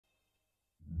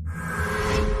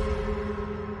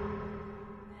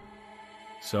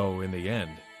So in the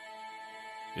end,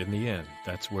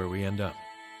 that's where we end up.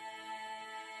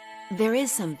 There is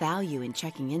some value in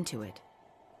checking into it.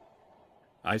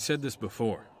 I said this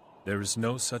before. There is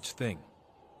no such thing.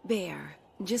 Bear,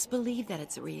 just believe that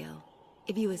it's real.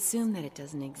 If you assume that it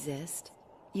doesn't exist,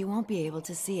 you won't be able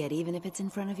to see it even if it's in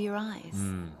front of your eyes.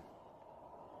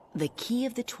 The key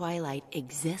of the Twilight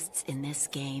exists in this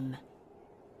game.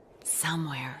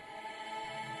 Somewhere.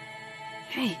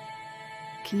 Hey,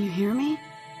 can you hear me?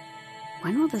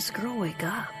 When will this girl wake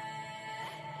up?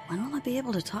 When will I be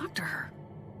able to talk to her?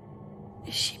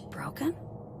 Is she broken?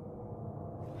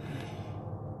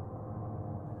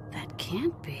 That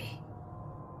can't be.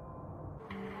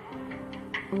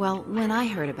 Well, when I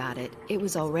heard about it, it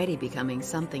was already becoming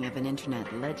something of an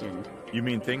internet legend. You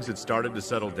mean things had started to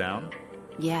settle down?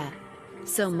 Yeah,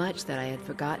 so much that I had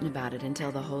forgotten about it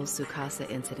until the whole Tsukasa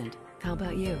incident. How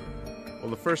about you? Well,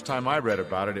 the first time I read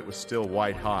about it, it was still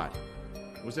white hot.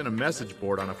 It was in a message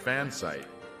board on a fan site.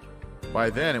 By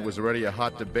then, it was already a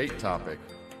hot debate topic.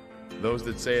 Those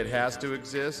that say it has to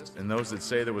exist, and those that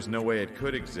say there was no way it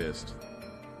could exist.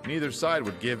 Neither side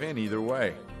would give in either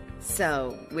way.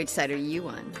 So, which side are you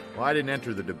on? Well, I didn't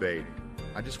enter the debate.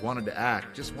 I just wanted to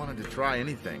act, just wanted to try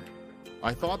anything.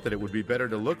 I thought that it would be better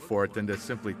to look for it than to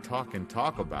simply talk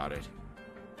about it.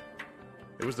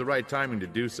 It was the right timing to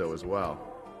do so as well.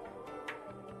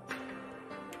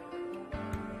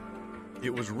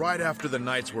 It was right after the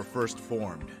Knights were first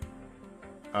formed.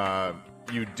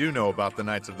 You do know about the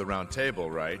Knights of the Round Table,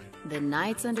 right? The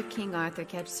Knights under King Arthur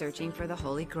kept searching for the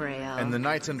Holy Grail. And the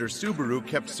Knights under Subaru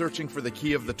kept searching for the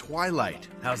key of the Twilight.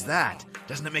 How's that?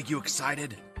 Doesn't it make you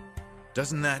excited?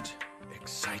 Doesn't that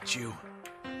excite you?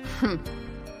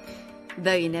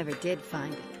 Though you never did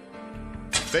find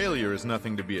it. Failure is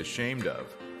nothing to be ashamed of.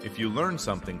 If you learn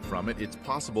something from it, it's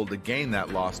possible to gain that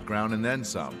lost ground and then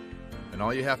some. And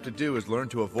all you have to do is learn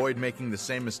to avoid making the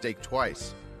same mistake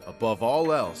twice. Above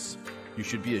all else, you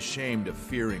should be ashamed of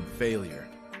fearing failure.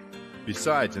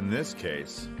 Besides, in this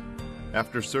case,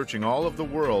 after searching all of the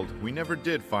world, we never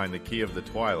did find the key of the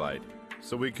Twilight.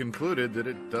 So we concluded that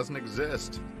it doesn't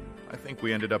exist. I think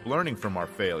we ended up learning from our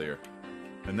failure.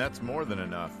 And that's more than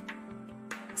enough.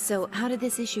 So how did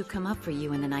this issue come up for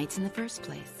you and the Knights in the first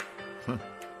place?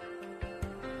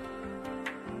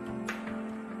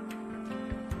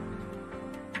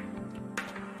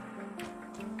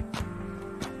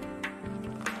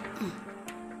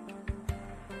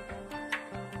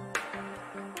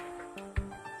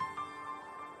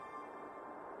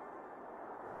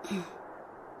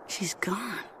 She's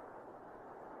gone.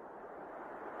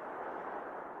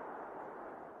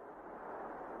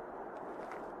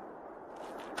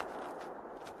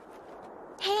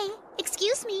 Hey,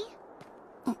 excuse me.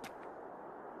 Can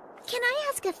I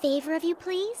ask a favor of you,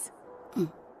 please?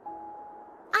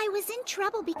 I was in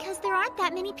trouble because there aren't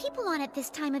that many people on at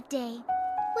this time of day.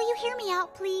 Will you hear me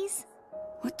out, please?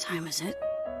 What time is it?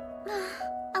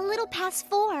 A little past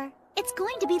 4. It's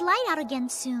going to be light out again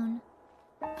soon.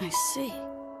 I see.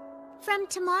 From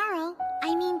tomorrow,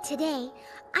 I mean today,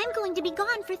 I'm going to be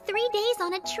gone for 3 days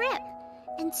on a trip.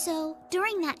 And so,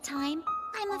 during that time,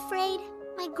 I'm afraid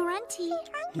my grunty.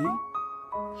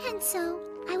 And so,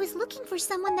 I was looking for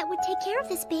someone that would take care of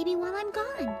this baby while I'm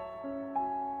gone.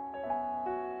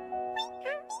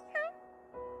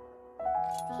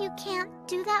 You can't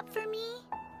do that for me?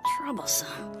 Troublesome.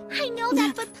 I know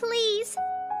that, but please.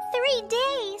 3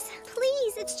 days.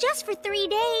 Please, it's just for 3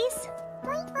 days.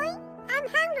 Boing, boing. I'm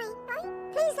hungry.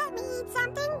 Boing. Please let me eat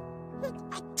something.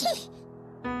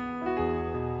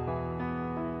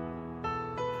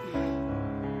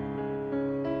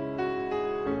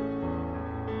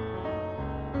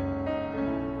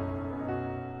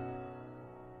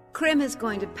 Krim is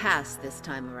going to pass this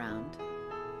time around.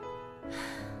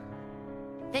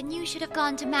 Then you should have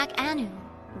gone to Mac Anu.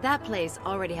 That place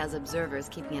already has observers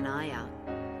keeping an eye out.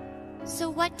 So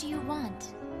what do you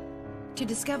want? To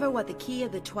discover what the key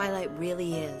of the Twilight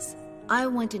really is. I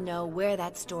want to know where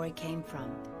that story came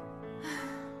from.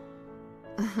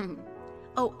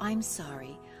 Oh, I'm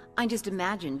sorry. I just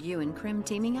imagined you and Krim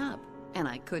teaming up, and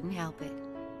I couldn't help it.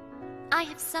 I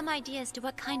have some idea as to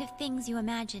what kind of things you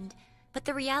imagined, but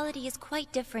the reality is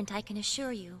quite different, I can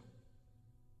assure you.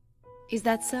 Is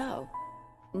that so?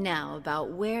 Now,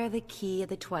 about where the key of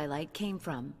the Twilight came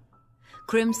from.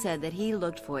 Krim said that he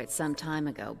looked for it some time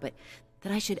ago, but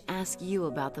that I should ask you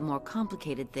about the more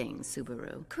complicated things,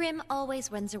 Subaru. Krim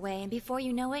always runs away, and before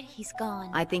you know it, he's gone.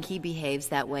 I think he behaves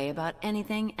that way about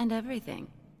anything and everything.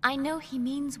 I know he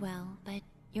means well, but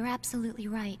you're absolutely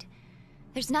right.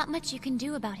 There's not much you can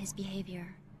do about his behavior.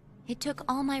 It took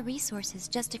all my resources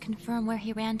just to confirm where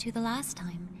he ran to the last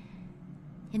time.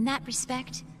 In that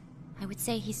respect, I would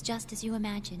say he's just as you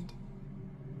imagined.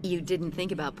 You didn't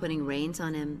think about putting reins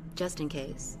on him, just in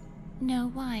case? No,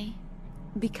 why?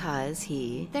 Because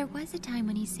There was a time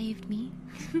when he saved me.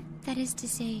 That is to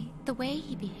say, the way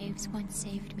he behaves once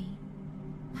saved me.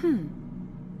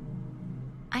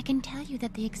 I can tell you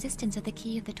that the existence of the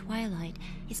Key of the Twilight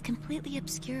is completely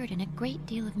obscured in a great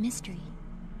deal of mystery.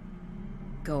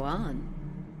 Go on.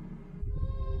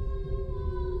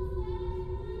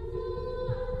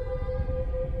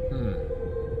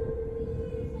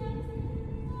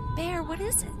 Bear, what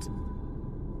is it?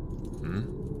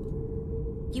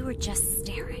 You were just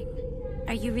staring.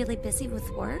 Are you really busy with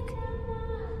work?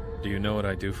 Do you know what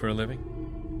I do for a living?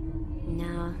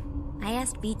 No. I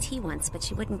asked BT once, but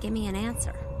she wouldn't give me an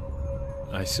answer.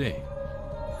 I see.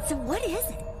 So what is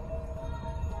it?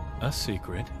 A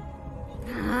secret.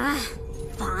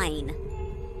 Fine.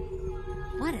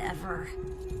 Whatever.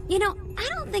 You know, I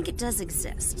don't think it does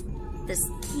exist. This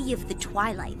Key of the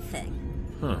Twilight thing.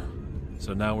 Huh.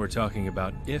 So now we're talking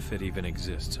about if it even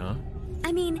exists, huh?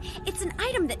 I mean, it's an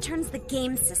item that turns the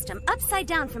game system upside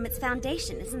down from its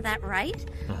foundation, isn't that right?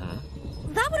 Uh-huh.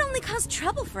 That would only cause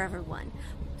trouble for everyone.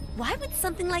 Why would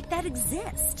something like that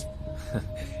exist?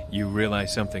 You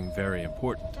realize something very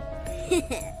important.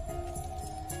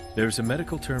 There's a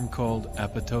medical term called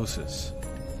apoptosis.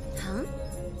 Huh?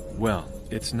 Well,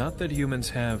 it's not that humans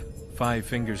have 5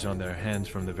 fingers on their hands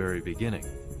from the very beginning.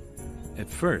 At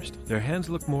first, their hands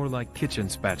look more like kitchen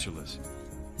spatulas.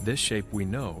 This shape we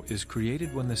know is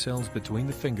created when the cells between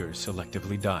the fingers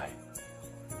selectively die.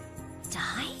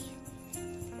 Die?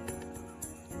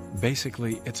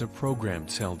 Basically, it's a programmed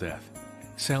cell death.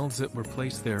 Cells that were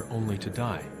placed there only to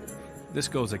die. This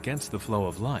goes against the flow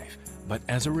of life, but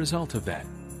as a result of that,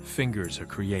 fingers are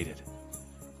created.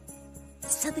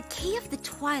 So the Key of the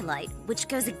Twilight, which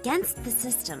goes against the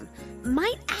system,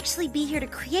 might actually be here to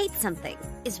create something,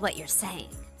 is what you're saying.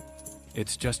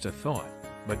 It's just a thought,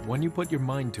 but when you put your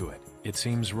mind to it, it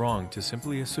seems wrong to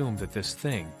simply assume that this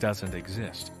thing doesn't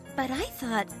exist. But I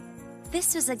thought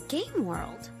this was a game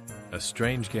world. A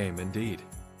strange game indeed.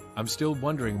 I'm still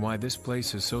wondering why this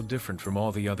place is so different from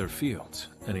all the other fields.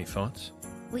 Any thoughts?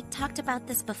 We talked about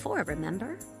this before,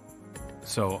 remember?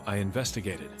 So I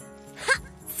investigated. Ha!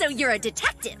 So you're a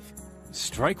detective!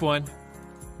 Strike one.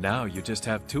 Now you just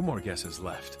have 2 more guesses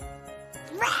left.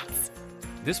 Rats!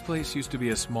 This place used to be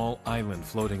a small island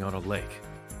floating on a lake.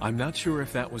 I'm not sure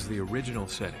if that was the original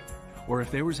setting, or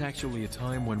if there was actually a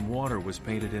time when water was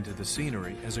painted into the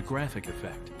scenery as a graphic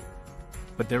effect.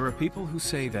 But there are people who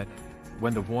say that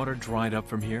when the water dried up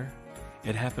from here,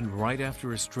 it happened right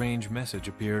after a strange message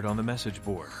appeared on the message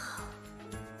board.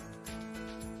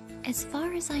 As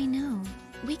far as I know,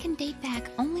 we can date back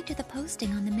only to the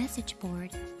posting on the message board.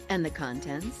 And the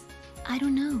contents? I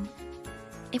don't know.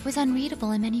 It was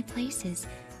unreadable in many places,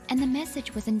 and the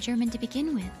message was in German to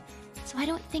begin with, so I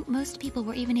don't think most people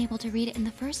were even able to read it in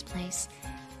the first place.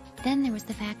 Then there was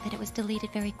the fact that it was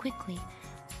deleted very quickly.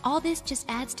 All this just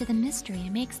adds to the mystery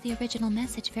and makes the original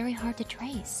message very hard to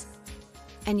trace.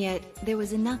 And yet, there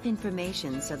was enough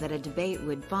information so that a debate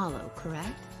would follow,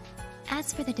 correct?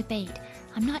 As for the debate,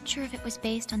 I'm not sure if it was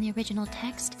based on the original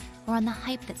text or on the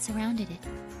hype that surrounded it.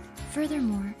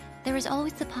 Furthermore, there is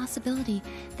always the possibility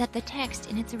that the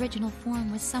text in its original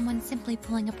form was someone simply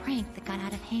pulling a prank that got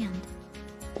out of hand.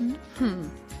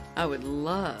 I would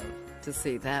love to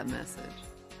see that message.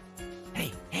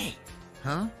 Hey,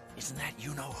 Huh? isn't that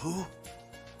you-know-who?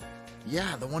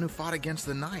 Yeah, the one who fought against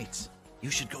the Knights. You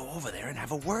should go over there and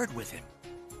have a word with him.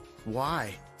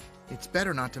 Why? It's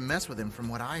better not to mess with him from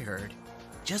what I heard.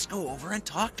 Just go over and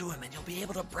talk to him and you'll be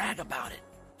able to brag about it.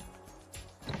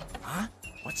 Huh?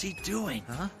 What's he doing?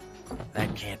 Huh?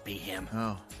 That can't be him.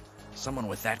 Oh. Someone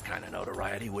with that kind of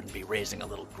notoriety wouldn't be raising a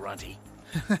little grunty.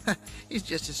 He's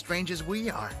just as strange as we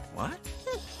are. What?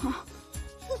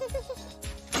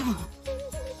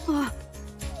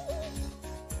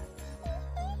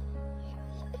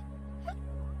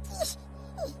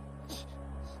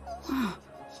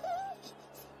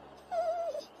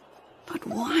 But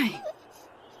why?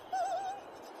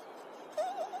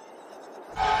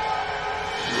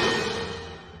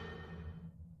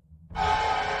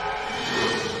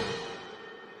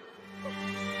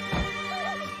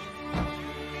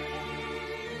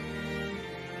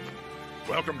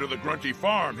 Welcome to the Grunty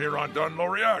Farm here on Dun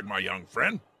Loriag, my young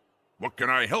friend. What can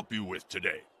I help you with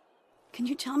today? Can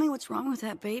you tell me what's wrong with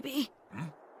that baby?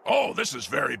 Oh, this is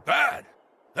very bad.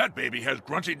 That baby has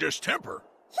grunty distemper.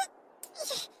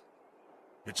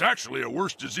 It's actually a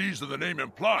worse disease than the name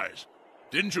implies.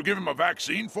 Didn't you give him a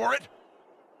vaccine for it?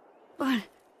 But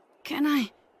can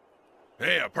I?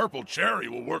 Hey, a purple cherry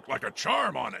will work like a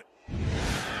charm on it.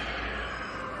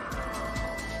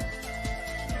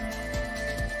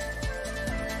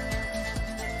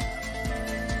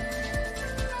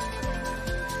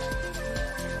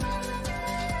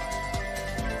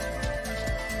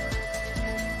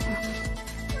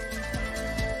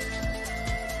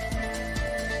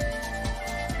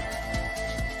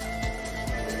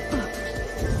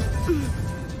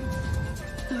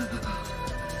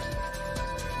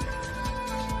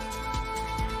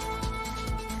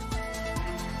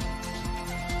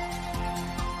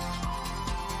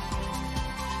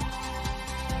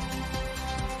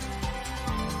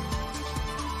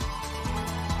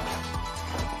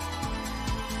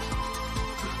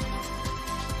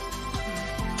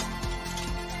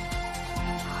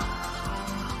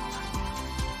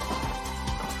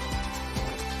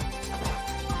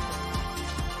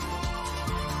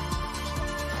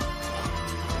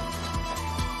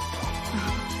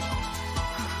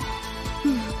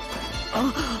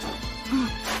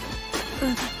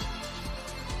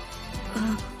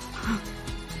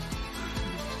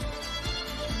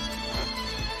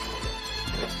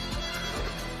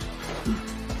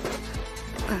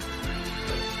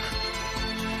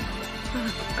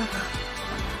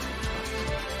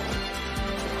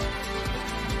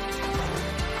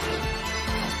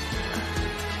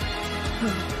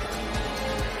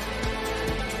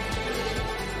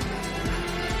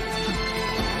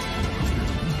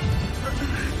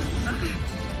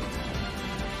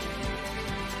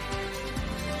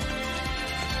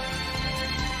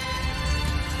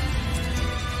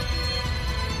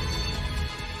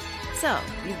 So,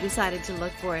 you've decided to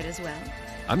look for it as well?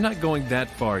 I'm not going that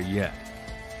far yet.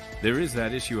 There is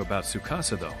that issue about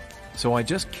Tsukasa, though, so I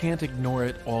just can't ignore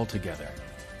it altogether.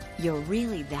 You're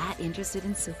really that interested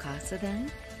in Tsukasa,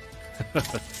 then?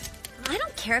 I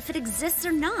don't care if it exists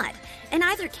or not. In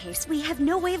either case, we have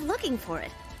no way of looking for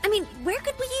it. I mean, where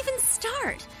could we even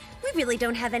start? We really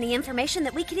don't have any information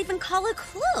that we could even call a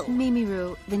clue.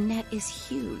 Mimiru, the net is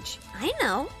huge. I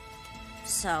know.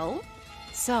 So?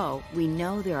 So, we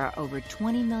know there are over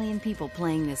 20 million people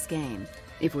playing this game.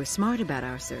 If we're smart about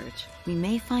our search, we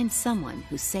may find someone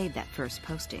who saved that first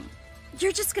posting.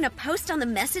 You're just gonna post on the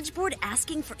message board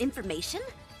asking for information?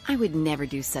 I would never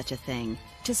do such a thing.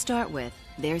 To start with,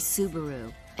 there's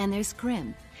Subaru, and there's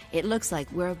Krim. It looks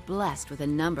like we're blessed with a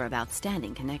number of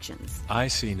outstanding connections. I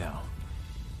see now.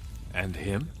 And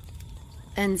him?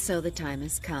 And so the time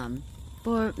has come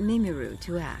for Mimiru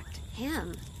to act.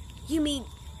 Him? You mean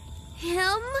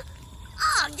him?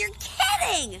 Oh, you're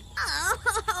kidding!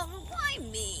 Oh, why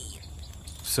me?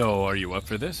 So, are you up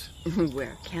for this?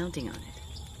 We're counting on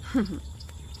it.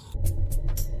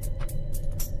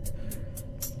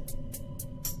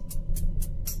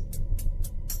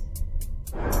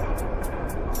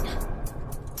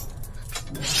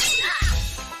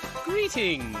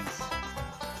 Greetings.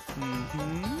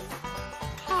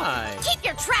 Hi. Keep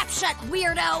your trap shut,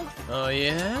 weirdo! Oh,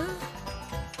 yeah?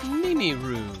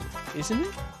 Mimiru, isn't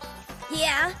it?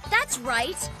 Yeah, that's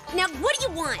right. Now, what do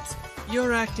you want?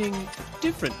 You're acting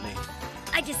differently.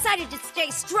 I decided to stay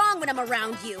strong when I'm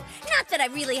around you. Not that I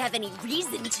really have any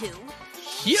reason to.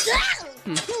 Yep.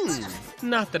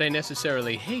 Not that I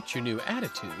necessarily hate your new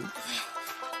attitude.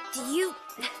 Do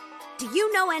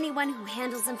you know anyone who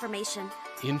handles information?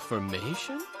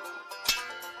 Information?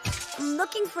 I'm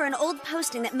looking for an old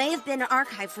posting that may have been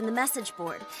archived from the message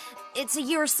board. It's a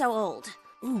year or so old.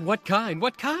 Ooh, what kind?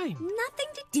 What kind? Nothing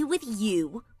to do with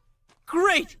you.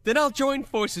 Great! Then I'll join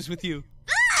forces with you.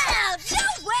 Ah! No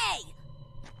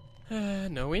way!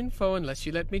 No info unless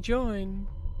you let me join.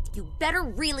 You better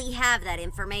really have that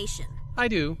information. I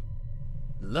do.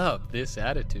 Love this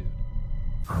attitude.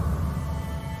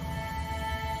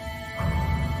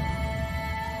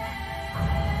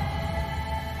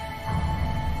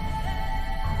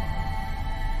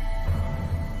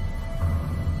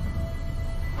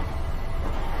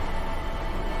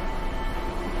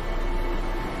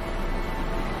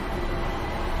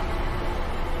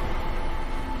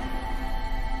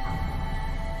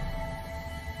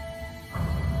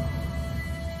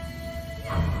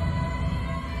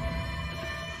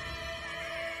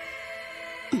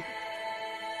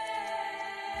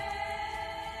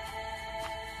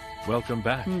 Welcome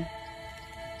back.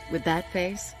 With that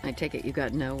face, I take it you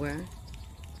got nowhere?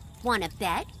 Wanna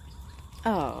bet?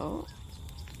 Oh.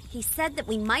 He said that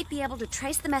we might be able to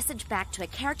trace the message back to a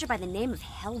character by the name of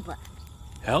Helba.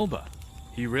 Helba?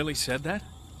 He really said that?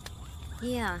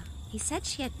 Yeah, he said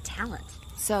she had talent.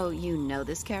 So you know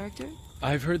this character?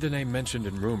 I've heard the name mentioned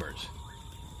in rumors.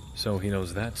 So he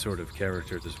knows that sort of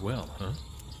character as well,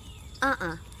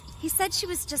 huh? He said she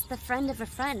was just the friend of a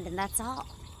friend, and that's all.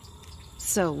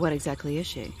 So what exactly is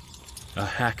she? A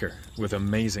hacker with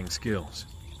amazing skills.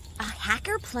 A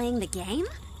hacker playing the game?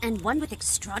 And one with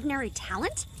extraordinary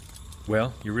talent?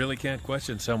 Well, you really can't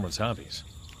question someone's hobbies.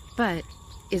 But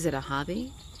is it a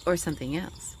hobby or something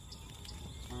else?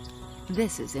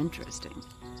 This is interesting.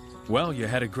 Well, you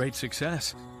had a great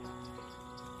success.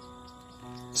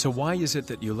 So why is it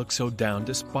that you look so down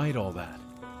despite all that?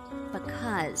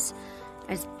 Because,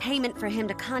 as payment for him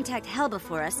to contact Helba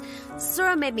for us,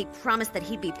 Sora made me promise that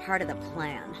he'd be part of the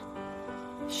plan.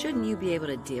 Shouldn't you be able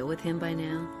to deal with him by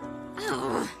now?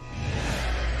 Ugh.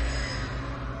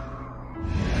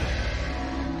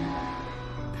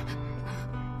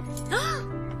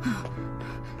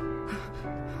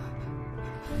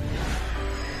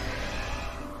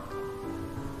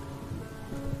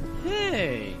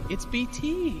 Hey, it's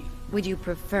BT. Would you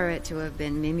prefer it to have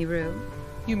been Mimiru?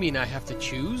 You mean I have to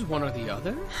choose one or the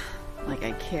other? Like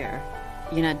I care.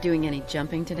 You're not doing any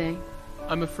jumping today?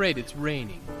 I'm afraid it's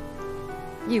raining.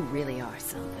 You really are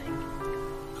something.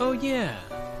 Oh yeah,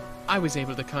 I was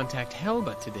able to contact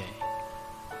Helba today.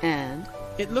 And?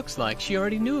 It looks like she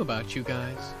already knew about you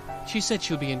guys. She said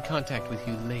she'll be in contact with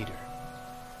you later.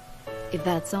 If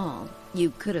that's all,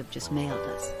 you could have just mailed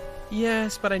us.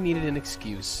 Yes, but I needed an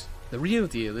excuse. The real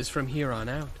deal is from here on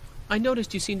out. I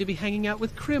noticed you seem to be hanging out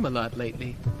with Krim a lot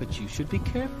lately, but you should be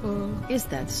careful. Is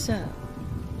that so?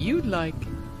 You'd like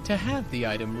to have the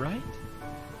item, right?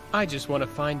 I just want to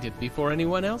find it before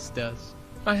anyone else does.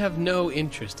 I have no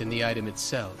interest in the item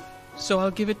itself, so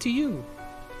I'll give it to you.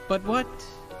 But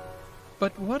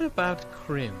what about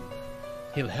Krim?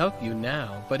 He'll help you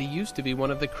now, but he used to be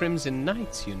one of the Crimson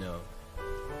Knights, you know.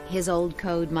 His old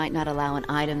code might not allow an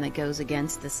item that goes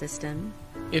against the system.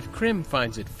 If Krim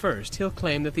finds it first, he'll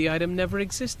claim that the item never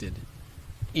existed.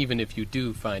 Even if you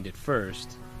do find it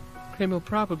first, Krim will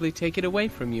probably take it away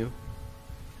from you.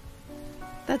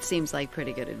 That seems like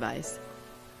pretty good advice.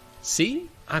 See?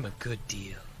 I'm a good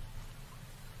deal.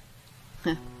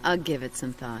 I'll give it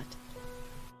some thought.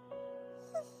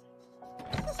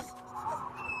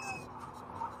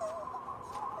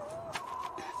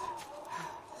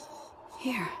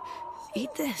 Here,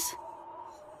 eat this.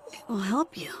 It will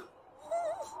help you.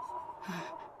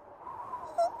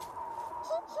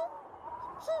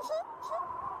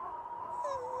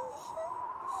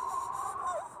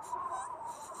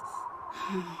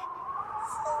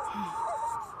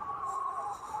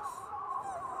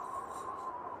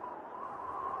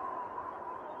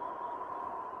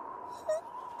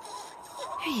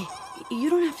 Hey, you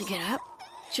don't have to get up.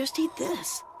 Just eat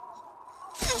this.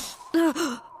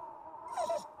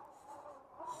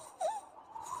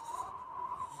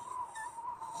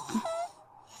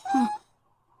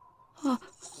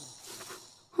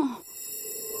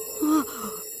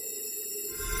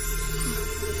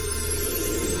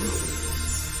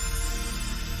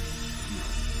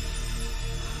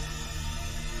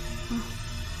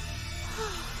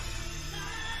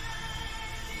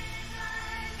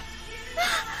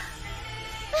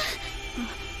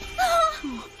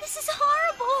 This is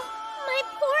horrible. My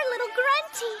poor little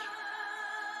Grunty.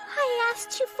 I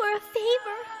asked you for a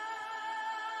favor.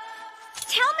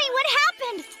 Tell me what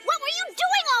happened. What were you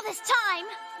doing all this time?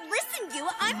 Listen, you,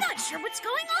 I'm not sure what's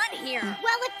going on here.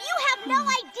 Well, if you have no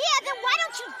idea, then why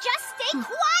don't you just stay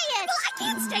quiet? Well, I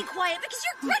can't stay quiet because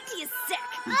your Grunty is sick.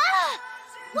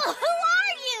 Well, who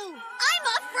are you? I'm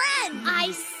a friend.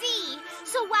 I see.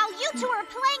 So while you two are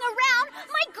playing around,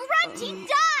 my Grunty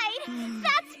died.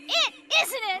 That's it,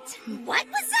 isn't it? What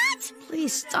was that?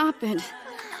 Please stop it.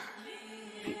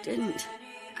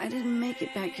 I didn't make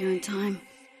it back here in time.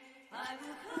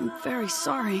 I'm very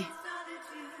sorry.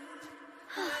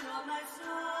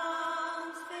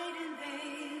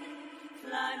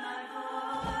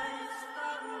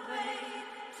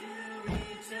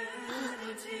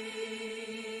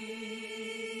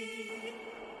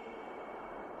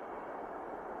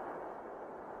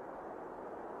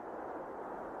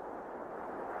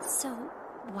 So,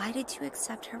 why did you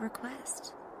accept her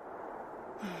request?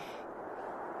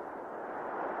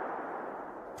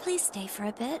 Please stay for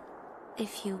a bit.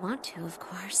 If you want to, of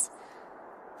course.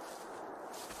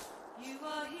 You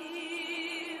are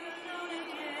here alone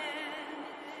again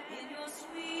in your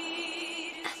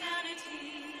sweet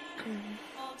insanity.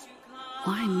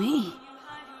 Why me?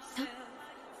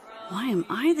 Why am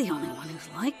I the only one who's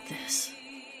like this?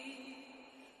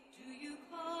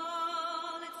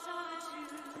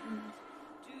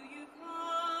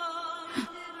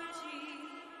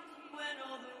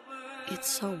 It's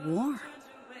so warm.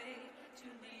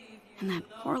 And that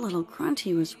poor little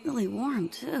Grunty was really warm,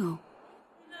 too.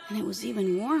 And it was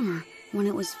even warmer when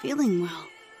it was feeling well.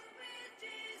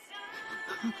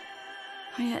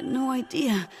 I had no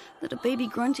idea that a baby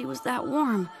Grunty was that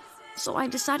warm, so I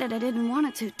decided I didn't want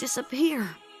it to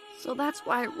disappear. So that's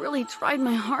why I really tried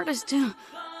my hardest to...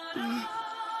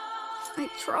 I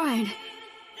tried.